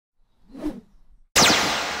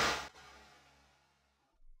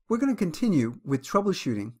We're going to continue with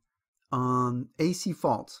troubleshooting on AC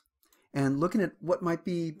faults and looking at what might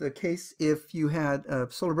be the case if you had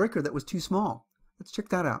a solar breaker that was too small. Let's check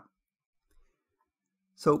that out.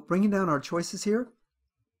 So bringing down our choices here,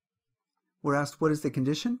 we're asked what is the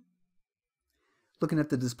condition. Looking at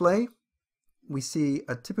the display, we see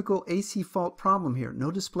a typical AC fault problem here.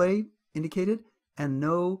 No display indicated and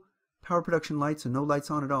no power production lights and no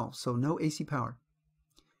lights on at all. So no AC power.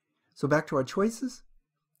 So back to our choices.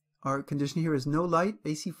 Our condition here is no light,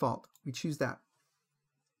 AC fault. We choose that.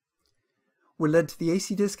 We're led to the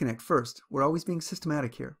AC disconnect first. We're always being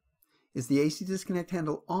systematic here. Is the AC disconnect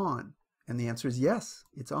handle on? And the answer is yes.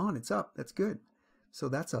 It's on. It's up. That's good. So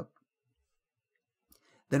that's up.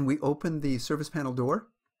 Then we open the service panel door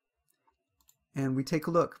and we take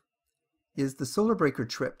a look. Is the solar breaker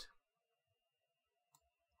tripped?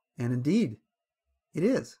 And indeed, it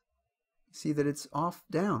is. You see that it's off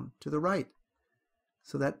down to the right.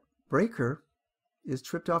 So that breaker is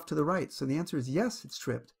tripped off to the right. So the answer is yes, it's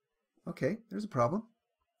tripped. Okay, there's a problem.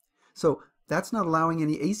 So that's not allowing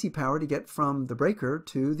any AC power to get from the breaker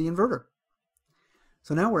to the inverter.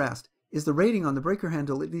 So now we're asked, is the rating on the breaker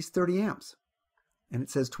handle at least 30 amps? And it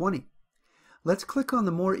says 20. Let's click on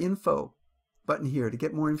the More Info button here to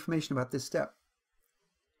get more information about this step.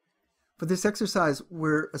 For this exercise,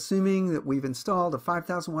 we're assuming that we've installed a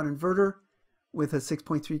 5,000 watt inverter with a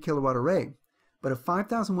 6.3 kilowatt array. But a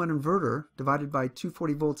 5,000 watt inverter divided by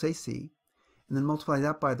 240 volts AC, and then multiply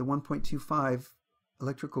that by the 1.25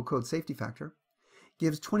 electrical code safety factor,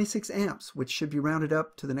 gives 26 amps, which should be rounded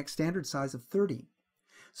up to the next standard size of 30.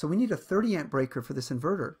 So we need a 30 amp breaker for this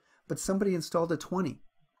inverter, but somebody installed a 20,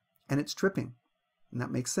 and it's tripping, and that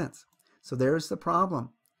makes sense. So there's the problem.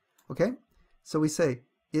 Okay, so we say,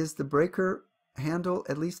 is the breaker handle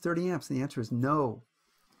at least 30 amps? And the answer is no.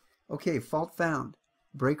 Okay, fault found.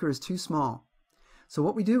 Breaker is too small. So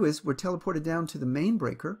what we do is we're teleported down to the main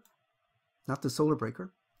breaker, not the solar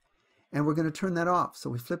breaker, and we're going to turn that off. So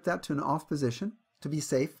we flip that to an off position to be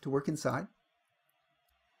safe, to work inside.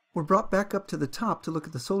 We're brought back up to the top to look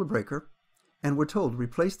at the solar breaker, and we're told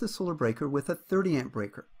replace the solar breaker with a 30 amp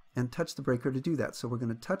breaker and touch the breaker to do that. So we're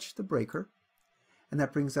going to touch the breaker, and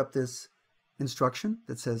that brings up this instruction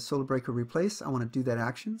that says solar breaker replace. I want to do that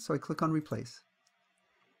action, so I click on replace.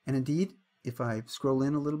 And indeed, if I scroll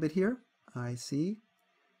in a little bit here, I see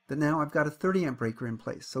that now I've got a 30 amp breaker in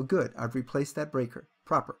place. So good, I've replaced that breaker.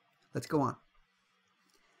 Proper. Let's go on.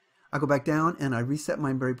 I go back down and I reset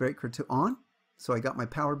my breaker to on. So I got my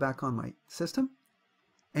power back on my system.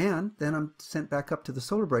 And then I'm sent back up to the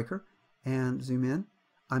solar breaker and zoom in.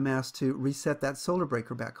 I'm asked to reset that solar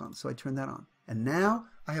breaker back on. So I turn that on. And now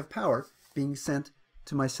I have power being sent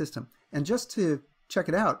to my system. And just to check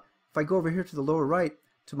it out, if I go over here to the lower right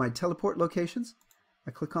to my teleport locations,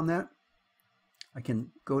 I click on that. I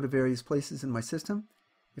can go to various places in my system.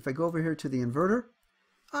 If I go over here to the inverter,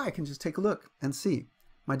 I can just take a look and see.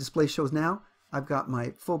 My display shows now I've got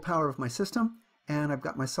my full power of my system and I've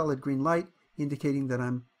got my solid green light indicating that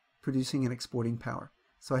I'm producing and exporting power.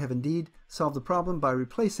 So I have indeed solved the problem by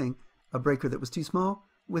replacing a breaker that was too small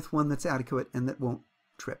with one that's adequate and that won't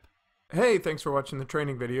trip. Hey, thanks for watching the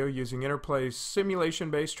training video using Interplay's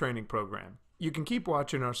simulation-based training program. You can keep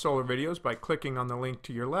watching our solar videos by clicking on the link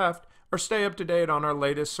to your left, or stay up to date on our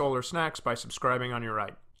latest solar snacks by subscribing on your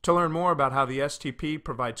right. To learn more about how the STP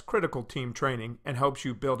provides critical team training and helps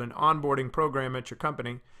you build an onboarding program at your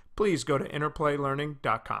company, please go to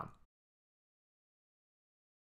interplaylearning.com.